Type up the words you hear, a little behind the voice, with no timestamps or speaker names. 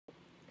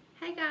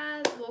Hey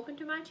guys, welcome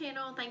to my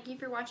channel. Thank you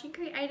for watching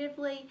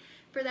Creatively.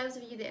 For those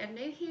of you that are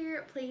new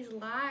here, please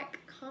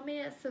like,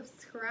 comment,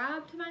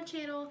 subscribe to my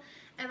channel.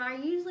 I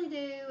usually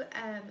do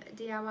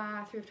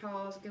DIY, thrift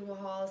hauls, Google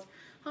hauls,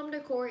 home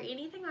decor,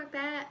 anything like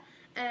that.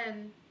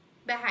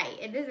 But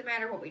hey, it doesn't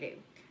matter what we do.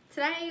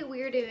 Today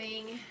we are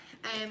doing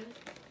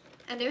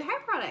a new hair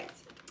product.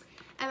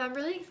 I'm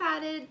really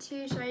excited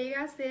to show you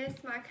guys this.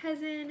 My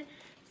cousin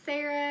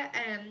Sarah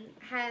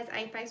has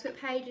a Facebook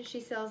page and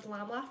she sells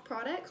Limelife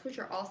products, which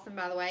are awesome,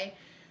 by the way.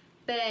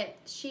 But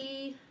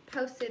she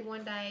posted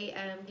one day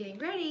getting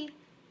ready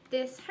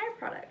this hair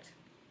product,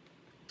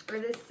 or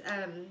this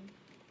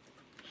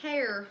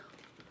hair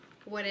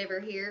whatever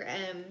here,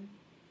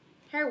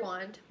 hair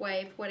wand,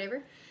 wave,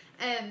 whatever.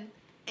 And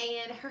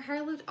her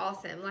hair looked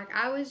awesome. Like,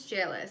 I was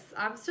jealous.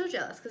 I'm still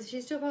jealous because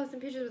she's still posting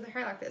pictures with her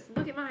hair like this.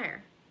 Look at my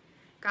hair.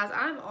 Guys,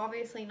 I'm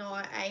obviously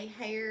not a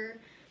hair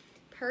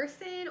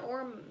person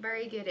or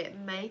very good at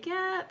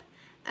makeup.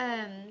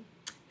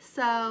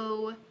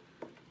 So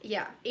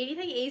yeah,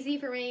 anything easy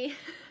for me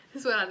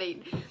is what I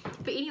need.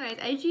 But anyways,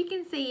 as you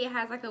can see, it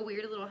has like a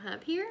weird little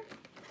hump here.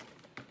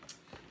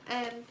 So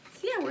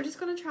yeah, we're just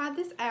gonna try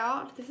this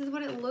out. This is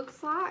what it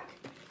looks like.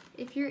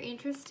 If you're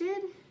interested,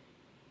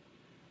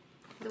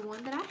 the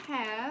one that I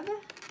have,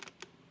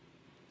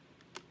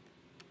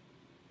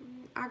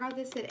 I got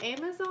this at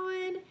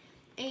Amazon,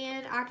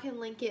 and I can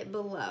link it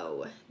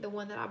below, the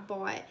one that I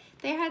bought.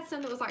 They had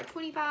some that was like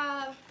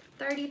 25,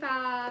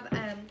 35.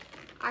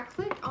 I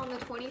clicked on the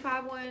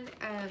 25 one.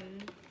 I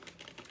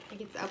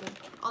think it's open.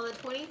 On the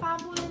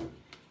 25 one,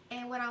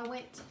 and when I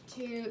went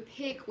to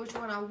pick which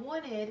one I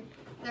wanted,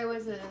 there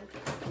was a,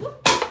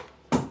 whoop,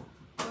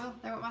 well,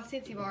 there went my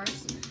Scentsy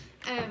bars.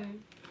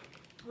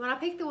 When I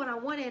picked the one I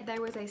wanted,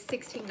 there was a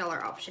 $16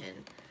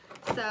 option.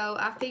 So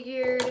I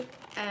figured,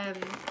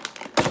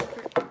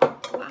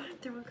 well, I'm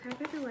throwing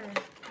crap everywhere.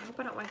 I hope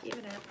I don't wake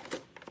even up.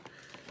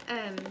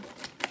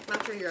 My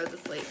 3-year-old's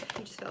asleep.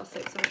 He just fell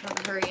asleep, so I'm trying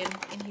to hurry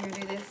in here and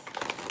do this.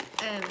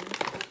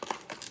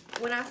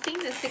 When I seen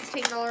the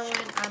 $16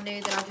 one, I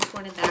knew that I just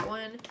wanted that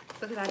one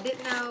because I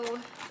didn't know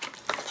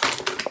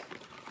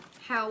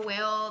how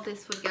well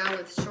this would go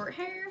with short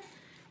hair.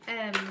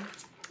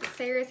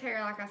 Sarah's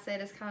hair, like I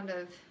said, is kind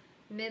of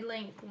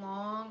mid-length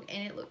long,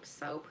 and it looks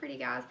so pretty,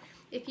 guys.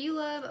 If you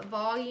love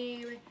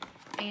volume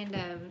and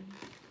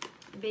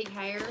big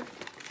hair,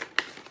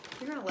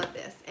 you're gonna love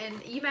this. And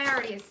you may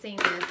already have seen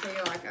this, so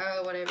you're like,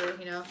 oh, whatever,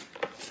 you know.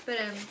 But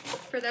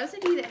for those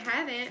of you that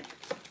haven't,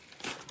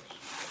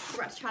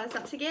 we're about to try this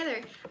out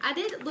together. I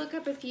did look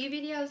up a few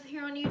videos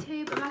here on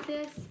YouTube about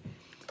this,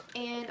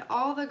 and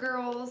all the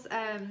girls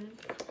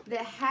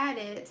that had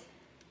it,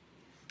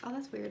 oh,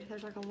 that's weird.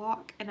 There's like a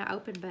lock and an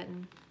open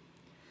button.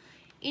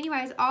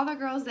 Anyways, all the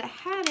girls that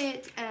had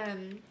it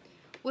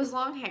was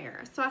long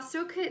hair, so I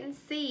still couldn't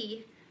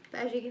see, but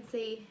as you can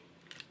see,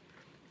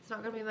 it's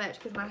not gonna be much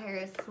because my hair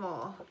is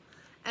small.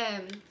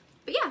 But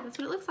yeah, that's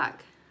what it looks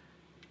like.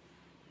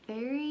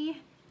 Very,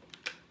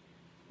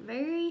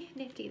 very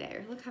nifty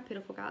there. Look how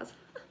beautiful, guys.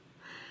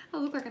 I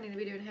look like I need to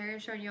be doing hair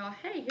and showing y'all,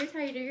 hey, here's how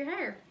you do your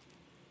hair.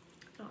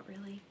 Not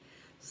really.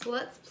 So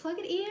let's plug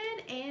it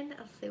in and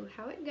I'll see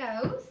how it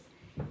goes.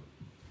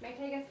 May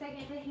take a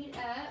second to heat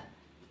up.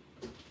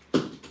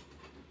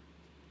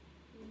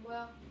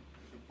 Well,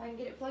 if I can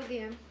get it plugged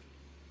in.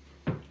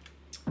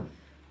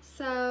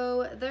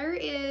 So there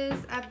is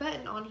a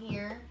button on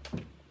here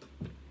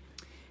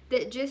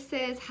that just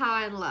says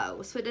high and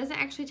low. So it doesn't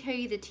actually tell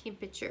you the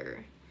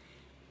temperature.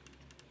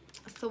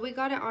 So we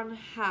got it on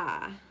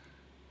high.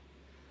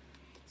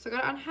 So I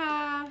got it on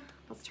high.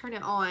 Let's turn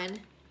it on.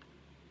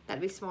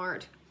 That'd be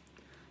smart.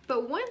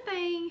 But one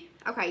thing,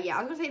 okay, yeah,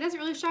 I was gonna say it doesn't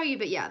really show you,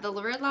 but yeah, the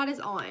red light is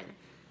on.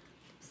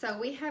 So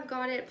we have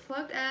got it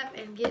plugged up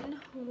and getting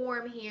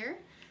warm here.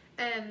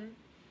 And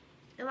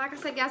like I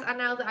said, guys, I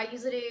know that I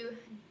usually do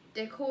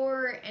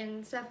decor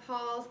and stuff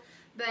hauls,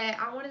 but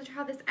I wanted to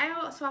try this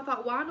out, so I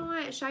thought, why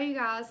not show you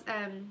guys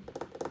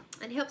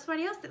and help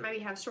somebody else that maybe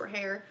has short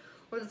hair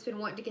or that's been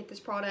wanting to get this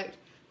product,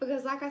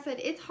 because like I said,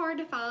 it's hard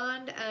to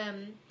find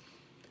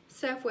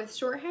stuff with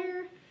short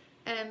hair,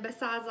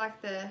 besides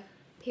like the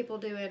people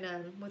doing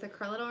with a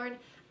curling iron.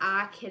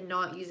 I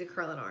cannot use a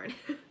curling iron.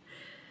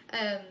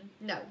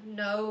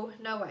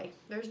 No way.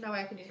 There's no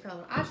way I can use a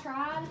curling iron. I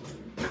tried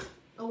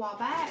a while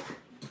back,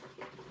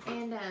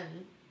 and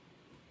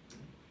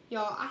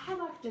y'all, I had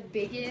like the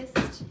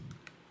biggest,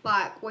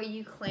 like where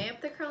you clamp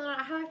the curling iron,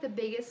 I had like the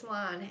biggest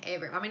line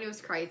ever. I mean, it was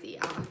crazy.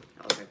 I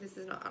was like, this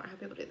is not, I don't know how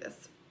people do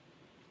this.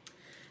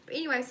 But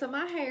anyway, so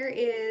my hair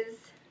is,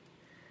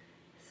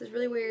 this is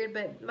really weird,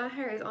 but my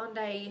hair is on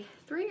day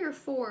 3 or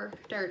 4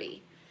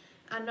 dirty.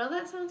 I know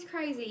that sounds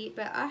crazy,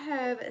 but I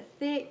have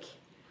thick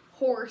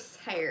horse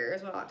hair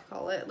is what I like to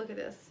call it. Look at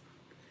this.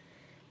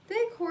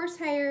 Thick horse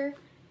hair,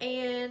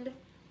 and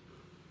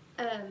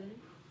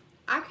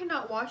I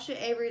cannot wash it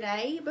every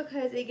day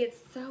because it gets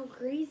so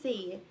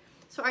greasy.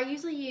 So I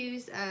usually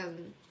use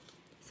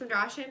some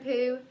dry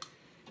shampoo.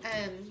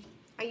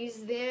 I use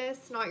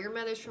this, Not Your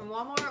Mother's from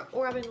Walmart,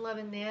 or I've been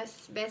loving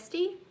this,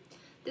 Bestie.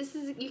 This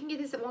is, you can get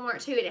this at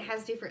Walmart too, and it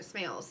has different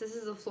smells. This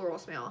is a floral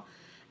smell.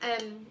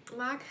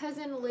 My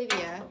cousin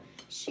Olivia,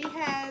 she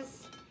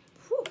has,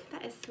 whew,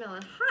 that is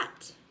smelling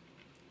hot.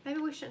 Maybe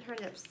we shouldn't turn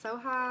it up so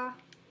high.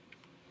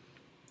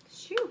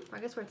 Shoo, I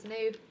guess where it's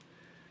new.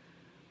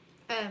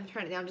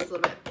 Turn it down just a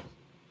little bit.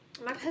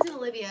 My cousin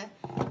Olivia,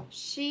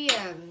 she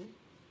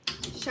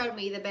showed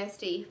me the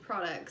Bestie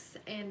products,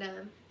 and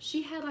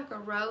she had like a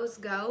rose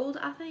gold,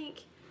 I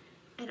think.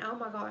 And oh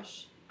my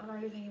gosh, I know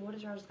you're thinking, what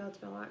does rose gold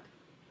smell like?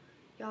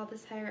 Y'all,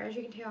 this hair, as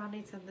you can tell, I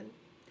need something.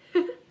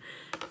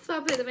 So I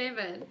put it in the man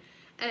bun.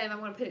 I'm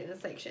gonna put it in the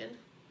section.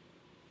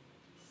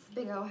 This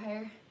big old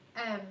hair.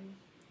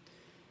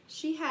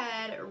 She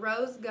had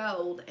rose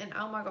gold, and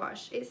oh my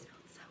gosh, it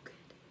smelled so good.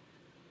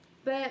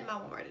 But my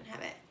Walmart didn't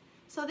have it.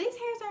 So these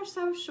hairs are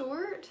so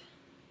short.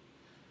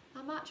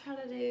 I might try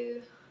to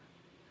do,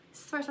 this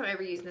is the first time I'm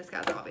ever using this,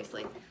 guys,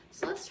 obviously.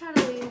 So let's try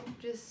to do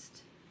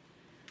just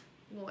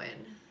one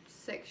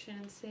section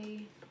and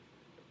see.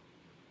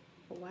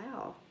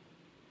 Wow.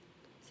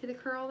 See the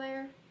curl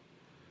there? And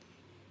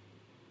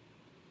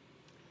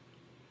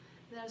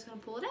then I'm just gonna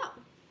pull it out.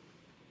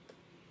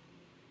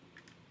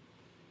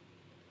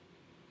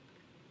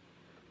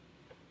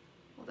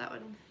 Well, that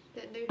one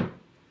didn't do.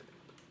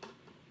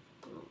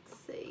 Let's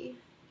see.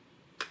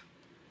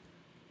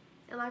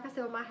 And like I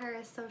said, when my hair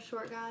is so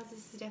short, guys,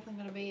 this is definitely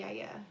going to be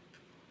a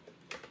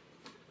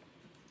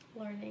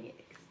learning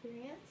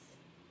experience.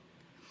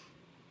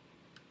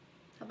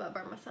 How about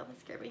burn myself?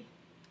 That scared me.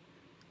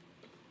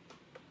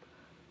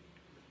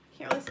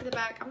 Can't really see the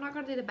back. I'm not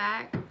going to do the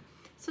back.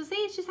 So see,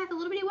 it's just like a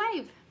little bitty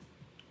wave.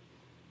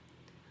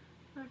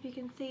 I don't know if you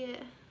can see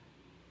it.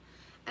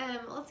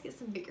 Let's get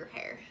some bigger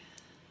hair.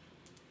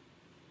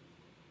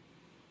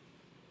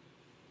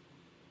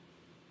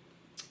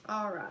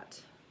 All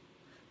right.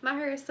 My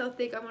hair is so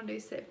thick, I'm going to do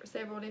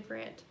several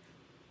different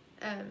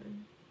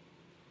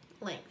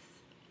lengths.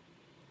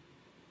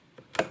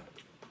 So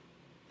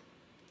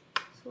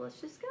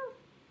let's just go.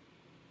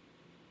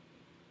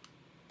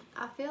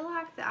 I feel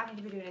like that I need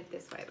to be doing it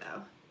this way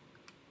though.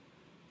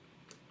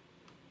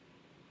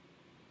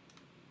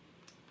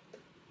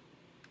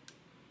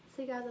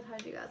 See guys, I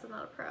told you guys I'm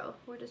not a pro.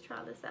 We're just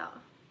trying this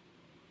out.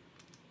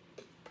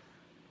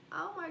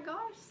 Oh my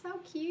gosh, so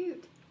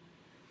cute.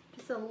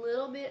 Just a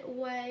little bit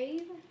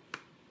wave.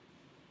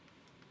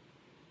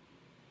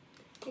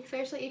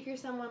 Especially if you're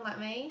someone like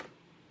me.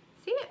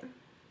 See it?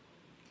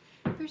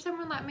 If you're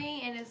someone like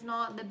me and is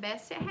not the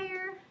best at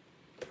hair,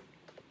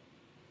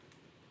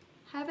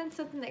 having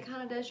something that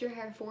kind of does your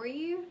hair for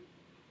you,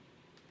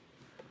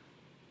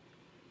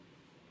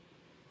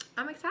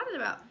 I'm excited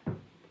about.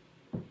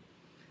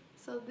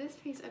 So this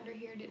piece under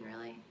here didn't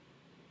really.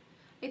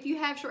 If you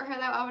have short hair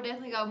though, I would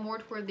definitely go more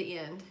toward the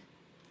end,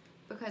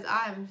 because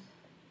I'm,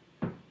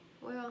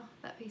 well,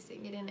 that piece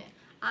didn't get in it.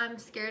 I'm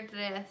scared to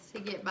death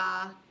to get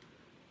by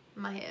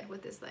my head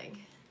with this thing.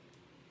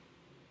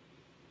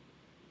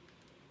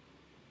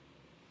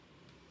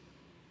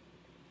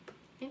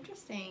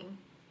 Interesting.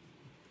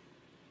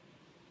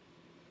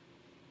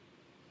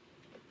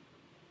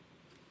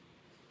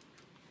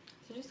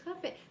 So just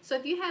clip it. So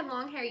if you had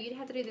long hair, you'd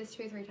have to do this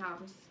 2 or 3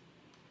 times.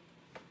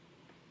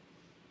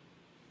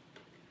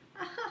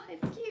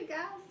 It's cute,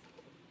 guys.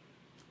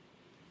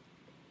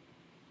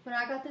 When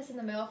I got this in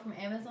the mail from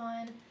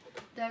Amazon,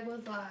 Doug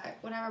was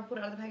like, whenever I pulled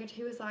it out of the package,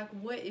 he was like,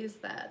 what is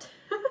that?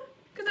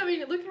 Because I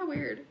mean, look how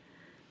weird.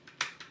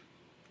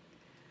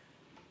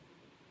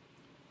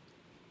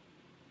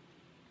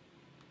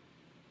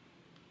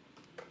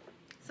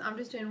 So I'm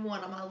just doing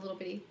one on my little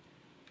bitty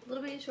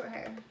short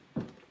hair.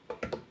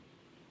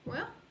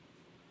 Well,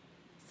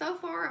 so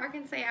far I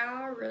can say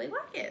I really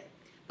like it.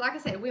 Like I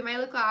said, we may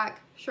look like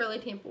Shirley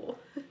Temple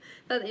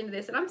at the end of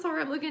this. And I'm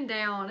sorry I'm looking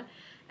down.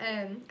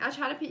 I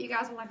try to put you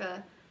guys on like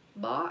a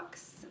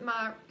box,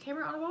 my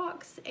camera on a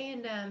box.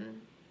 And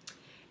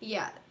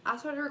yeah, I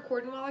started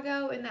recording a while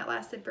ago and that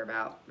lasted for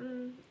about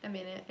a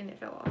minute and it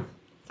fell off.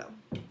 So,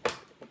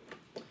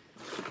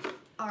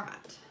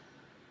 alright.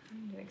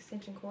 I'm doing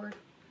extension cord.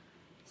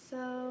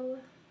 So,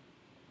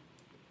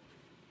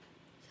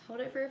 just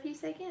hold it for a few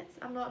seconds.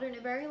 I'm not doing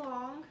it very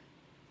long.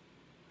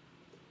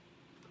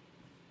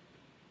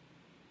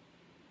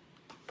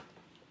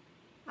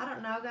 I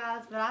don't know,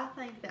 guys, but I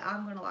think that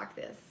I'm going to like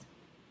this.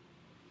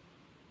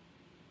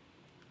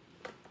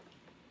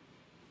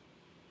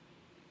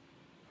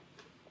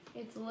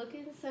 It's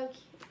looking so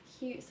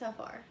cute so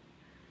far.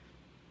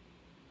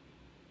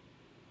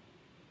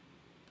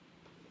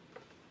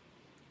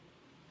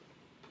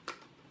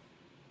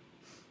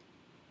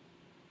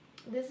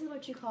 This is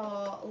what you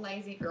call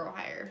lazy girl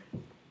hair,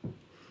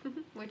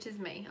 which is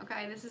me,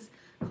 okay? This is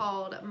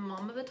called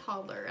Mom of a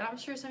Toddler, and I'm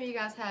sure some of you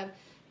guys have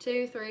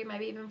 2, 3,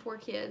 maybe even 4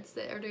 kids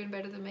that are doing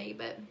better than me,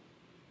 but I'm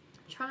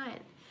trying.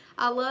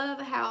 I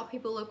love how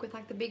people look with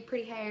like the big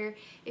pretty hair.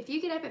 If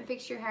you get up and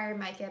fix your hair and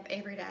makeup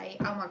every day,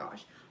 oh my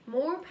gosh,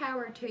 more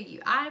power to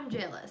you. I'm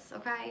jealous,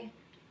 okay?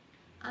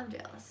 I'm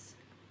jealous.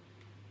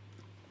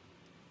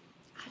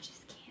 I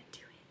just can't do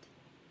it.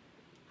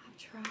 I've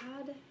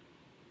tried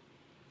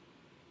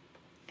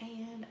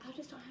and I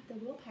just don't have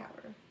the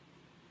willpower.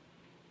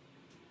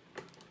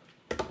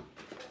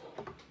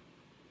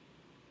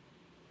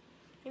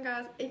 And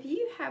guys, if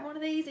you have one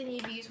of these and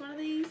you've used one of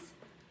these,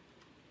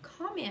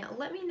 comment,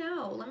 let me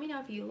know. Let me know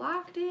if you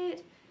liked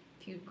it,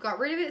 if you got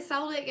rid of it,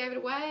 sold it, gave it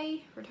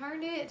away,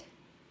 returned it.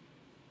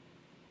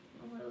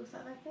 I don't know what it looks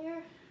like back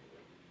there,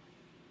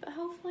 but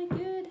hopefully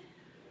good.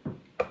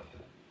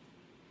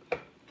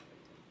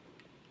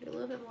 Get a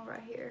little bit more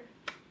right here.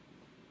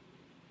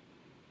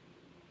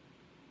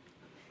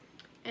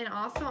 And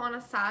also on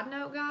a side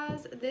note,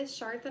 guys, this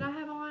shirt that I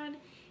have on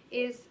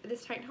is,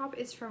 this tank top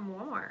is from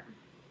Walmart.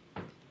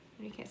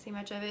 You can't see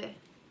much of it.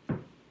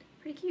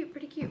 Pretty cute,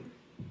 pretty cute.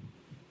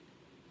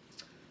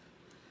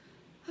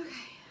 Okay.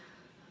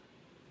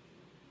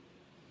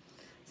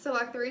 So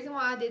like the reason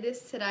why I did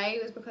this today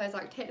was because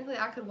like technically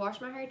I could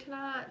wash my hair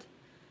tonight,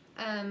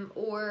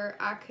 or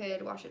I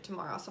could wash it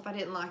tomorrow. So if I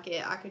didn't like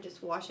it, I could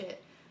just wash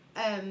it.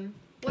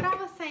 What I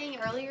was saying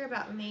earlier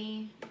about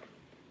me,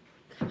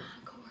 come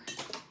on, Corey,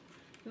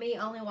 me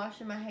only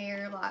washing my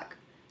hair like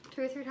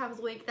 2 or 3 times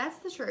a week, that's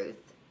the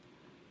truth.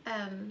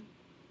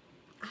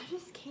 I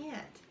just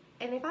can't.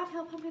 And if I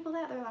tell people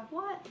that, they're like,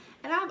 what?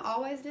 And I've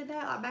always did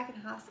that. Like back in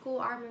high school,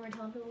 I remember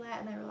telling people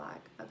that and they were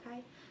like,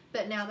 okay.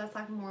 But now that's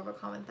like more of a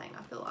common thing,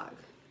 I feel like.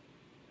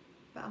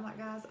 But I'm like,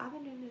 guys, I've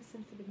been doing this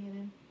since the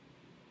beginning.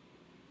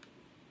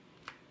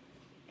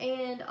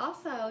 And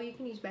also, you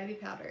can use baby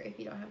powder if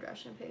you don't have dry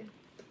shampoo.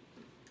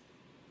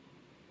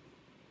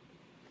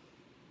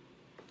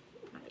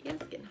 Yeah,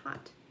 it's getting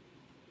hot.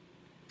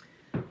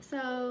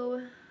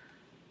 So,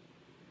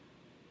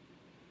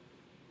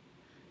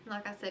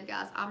 like I said,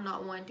 guys, I'm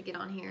not one to get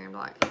on here and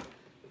like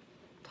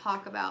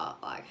talk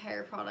about like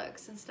hair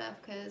products and stuff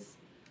because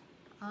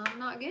I'm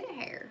not good at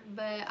hair.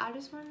 But I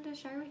just wanted to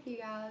share with you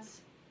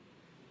guys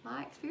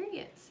my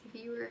experience.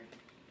 If you were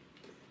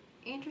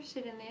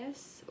interested in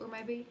this, or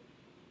maybe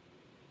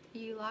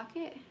you like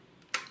it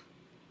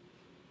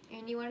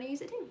and you want to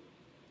use it too.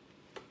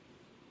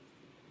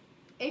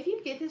 If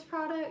you get this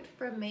product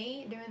from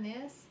me doing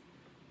this,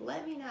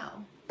 let me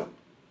know.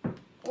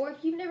 Or if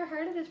you've never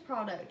heard of this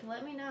product,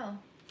 let me know.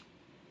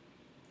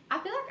 I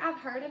feel like I've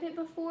heard of it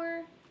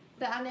before,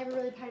 but I never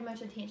really paid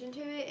much attention to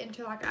it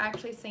until like I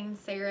actually seen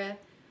Sarah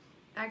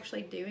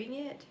actually doing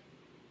it.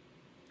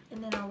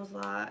 And then I was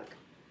like,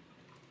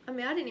 I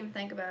mean, I didn't even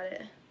think about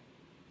it.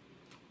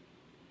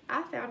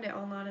 I found it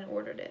online and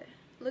ordered it.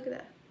 Look at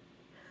that.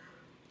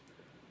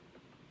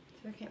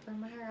 So I can't burn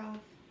my hair off.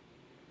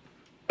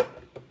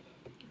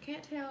 You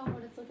can't tell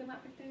what it's looking like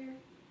right there.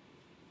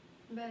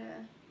 But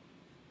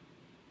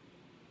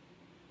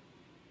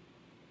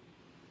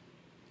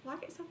I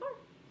like it so far.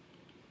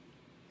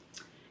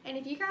 And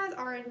if you guys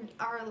are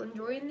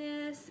enjoying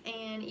this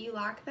and you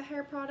like the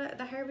hair product,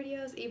 the hair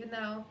videos, even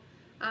though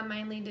I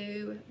mainly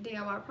do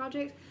DIY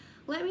projects,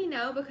 let me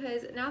know,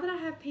 because now that I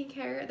have pink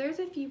hair, there's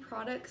a few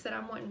products that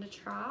I'm wanting to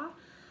try.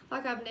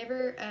 Like I've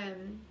never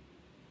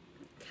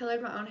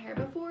colored my own hair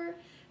before,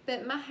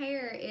 but my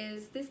hair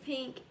is this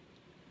pink.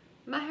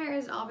 My hair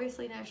is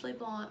obviously naturally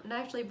blonde,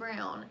 naturally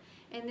brown,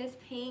 and this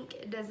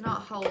pink does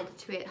not hold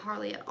to it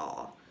hardly at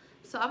all.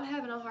 So I'm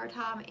having a hard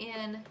time.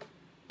 In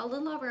a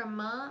little over a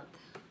month,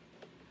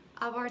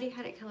 I've already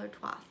had it colored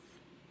twice.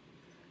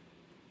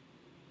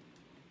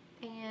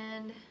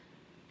 And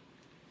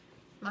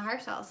my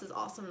hairstylist is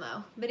awesome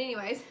though. But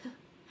anyways,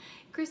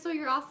 Crystal,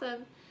 you're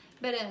awesome.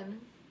 But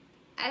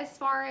as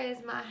far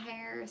as my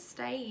hair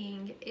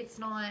staying, it's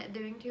not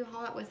doing too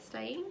hot with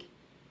staying.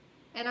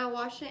 And I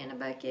wash it in a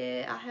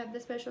bucket. I have the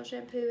special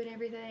shampoo and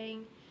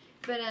everything.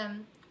 But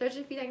there's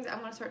a few things I'm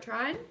going to start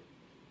trying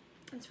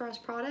as far as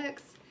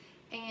products.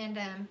 And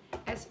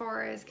as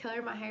far as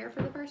coloring my hair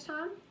for the first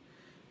time.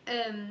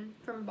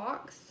 From a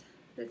box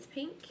that's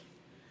pink.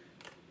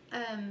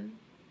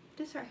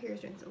 This right here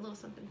is doing a little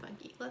something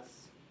funky.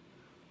 Let's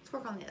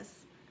work on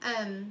this.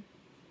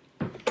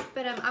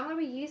 But I'm going to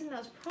be using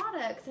those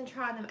products and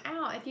trying them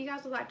out. If you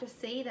guys would like to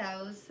see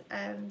those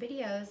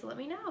videos, let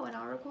me know and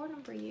I'll record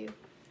them for you.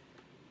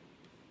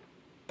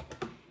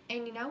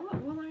 And you know what?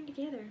 We'll learn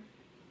together.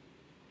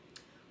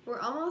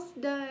 We're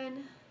almost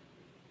done.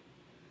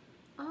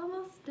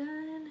 Almost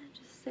done.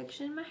 Just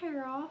sectioning my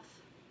hair off.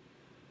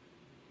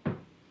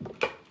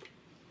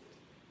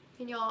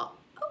 And y'all,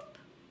 oh,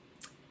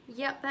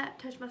 yep, that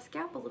touched my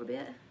scalp a little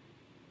bit.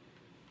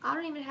 I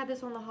don't even have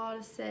this on the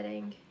hottest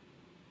setting.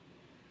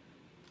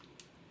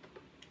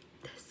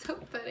 That's so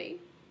funny.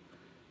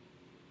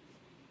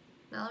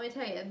 Now let me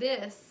tell you,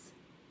 this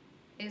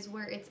is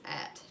where it's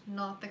at,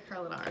 not the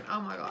curling iron.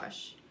 Oh my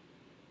gosh.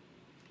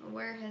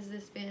 Where has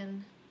this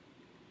been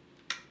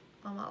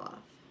all my life?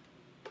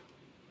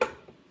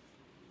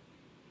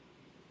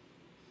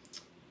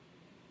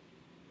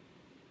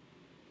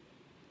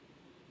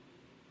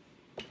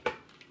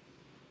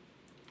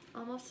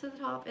 Almost to the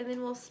top, and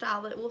then we'll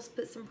style it. We'll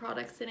put some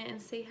products in it and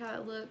see how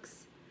it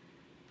looks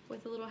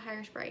with a little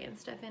hairspray and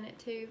stuff in it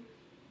too.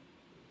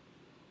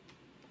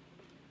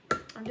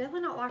 I'm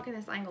definitely not liking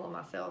this angle of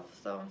myself,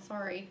 so I'm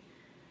sorry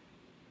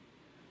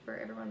for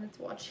everyone that's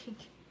watching.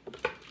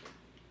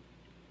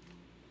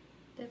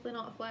 Definitely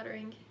not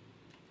flattering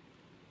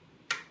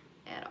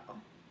at all,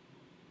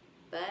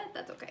 but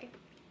that's okay.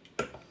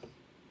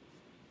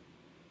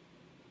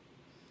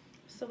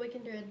 So we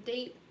can do a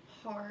deep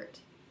part.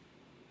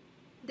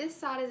 This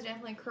side is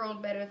definitely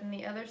curled better than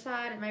the other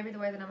side. It may be the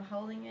way that I'm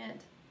holding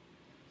it.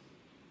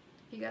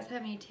 If you guys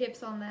have any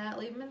tips on that,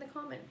 leave them in the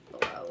comments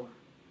below.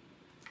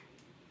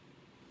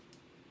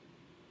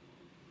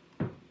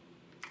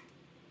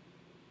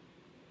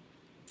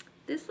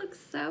 This looks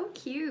so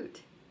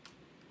cute.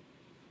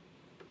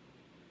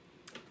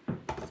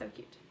 So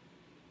cute.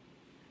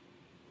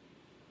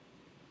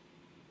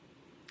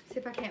 See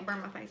if I can't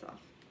burn my face off.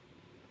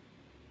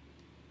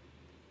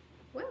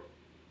 Well,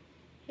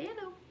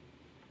 hello.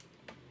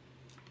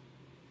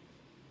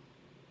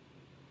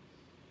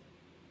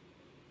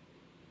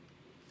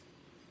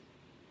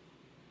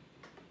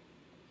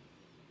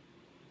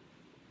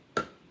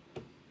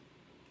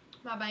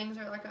 My bangs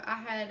are like I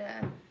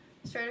had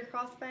straight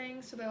across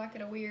bangs, so they're like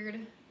at a weird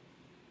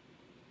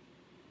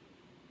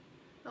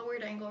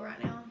angle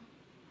right now.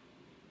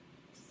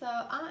 So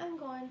I am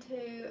going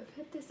to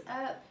put this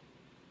up.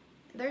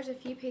 There's a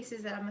few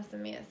pieces that I must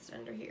have missed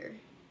under here.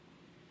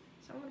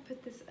 So I'm going to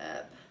put this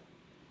up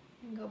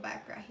and go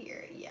back right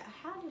here. Yeah,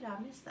 how did I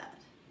miss that?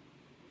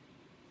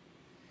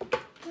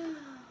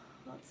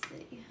 Let's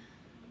see.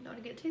 Don't want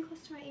to get too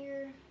close to my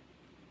ear.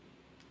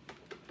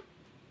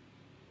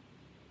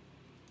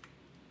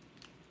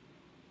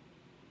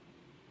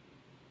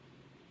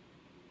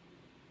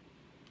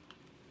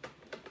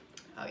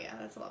 Oh yeah,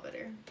 that's a lot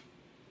better.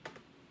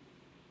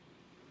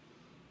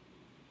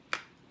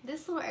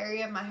 This little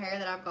area of my hair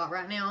that I've got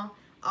right now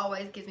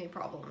always gives me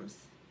problems.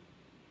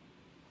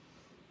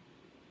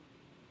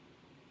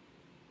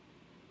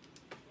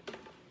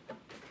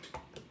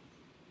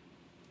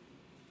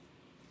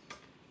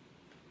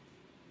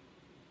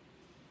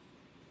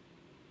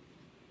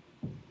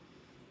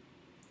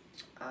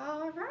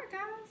 Alright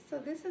guys, so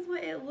this is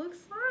what it looks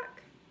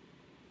like.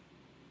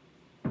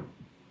 Let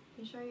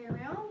me show you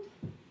around.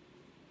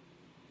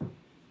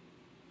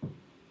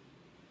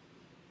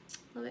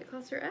 A little bit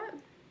closer up.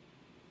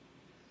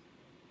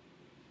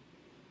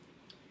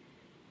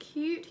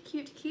 Cute,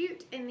 cute,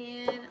 cute. And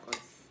then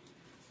let's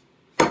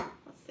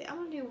see. I'm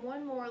gonna do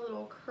one more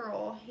little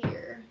curl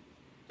here,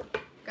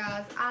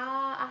 guys.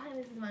 I think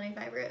this is my new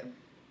favorite,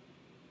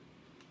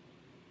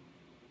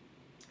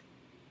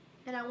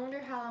 and I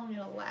wonder how long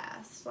it'll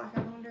last. Like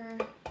I wonder.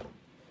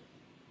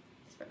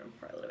 Spread them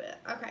apart a little bit.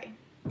 Okay.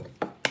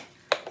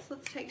 So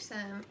let's take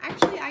some.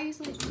 Actually,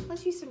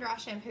 let's use some dry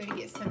shampoo to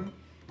get some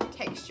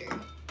texture.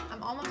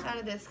 I'm almost out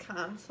of this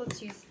kind, so let's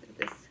use some of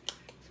this.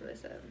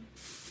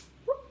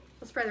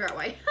 Let's spray the right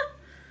way.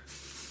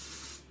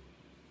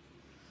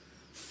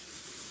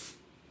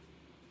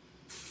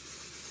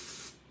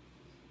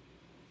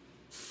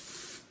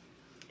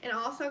 And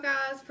also,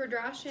 guys, for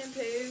dry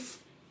shampoo,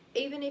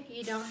 even if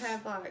you don't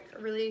have like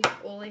really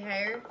oily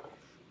hair,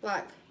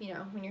 like you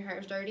know when your hair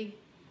is dirty,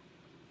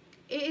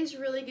 it is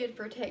really good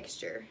for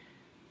texture.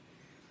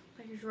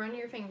 Like just run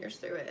your fingers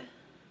through it.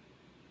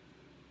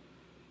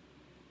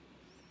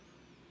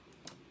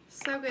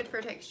 So good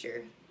for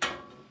texture.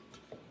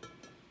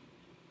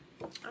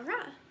 All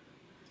right.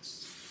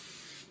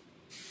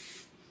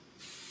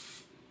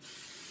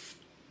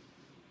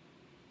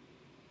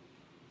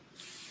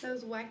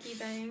 Those wacky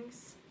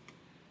bangs.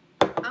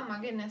 Oh my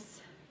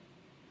goodness.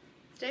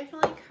 It's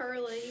definitely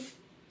curly.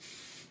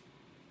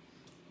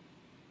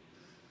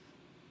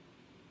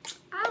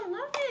 I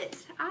love it.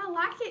 I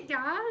like it,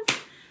 guys.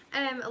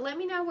 Let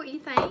me know what you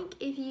think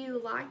if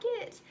you like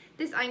it.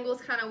 This angle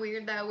is kind of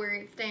weird though, where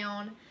it's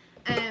down.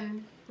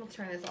 Let's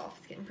turn this off.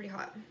 It's getting pretty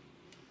hot.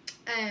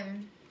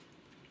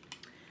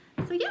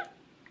 So yeah,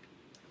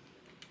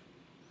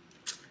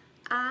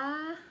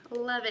 I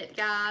love it,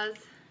 guys.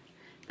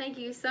 Thank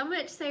you so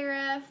much,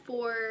 Sarah,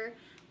 for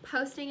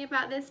posting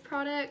about this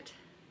product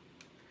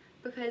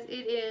because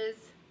it is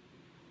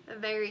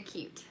very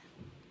cute,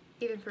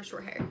 even for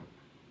short hair.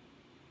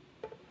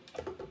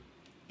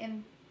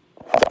 And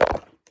oops,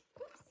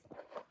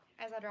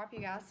 as I drop you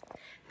guys.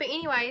 But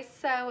anyways,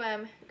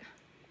 so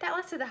that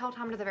lasted the whole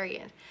time to the very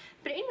end.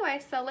 But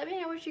anyway, so let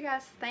me know what you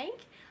guys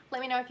think. Let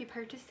me know if you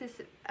purchased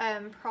this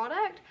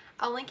product.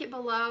 I'll link it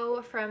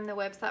below from the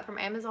website from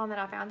Amazon that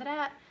I found it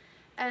at.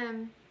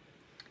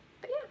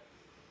 But yeah,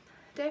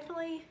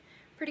 definitely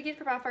pretty good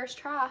for my first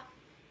try.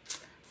 So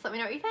let me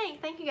know what you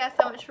think. Thank you guys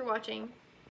so much for watching.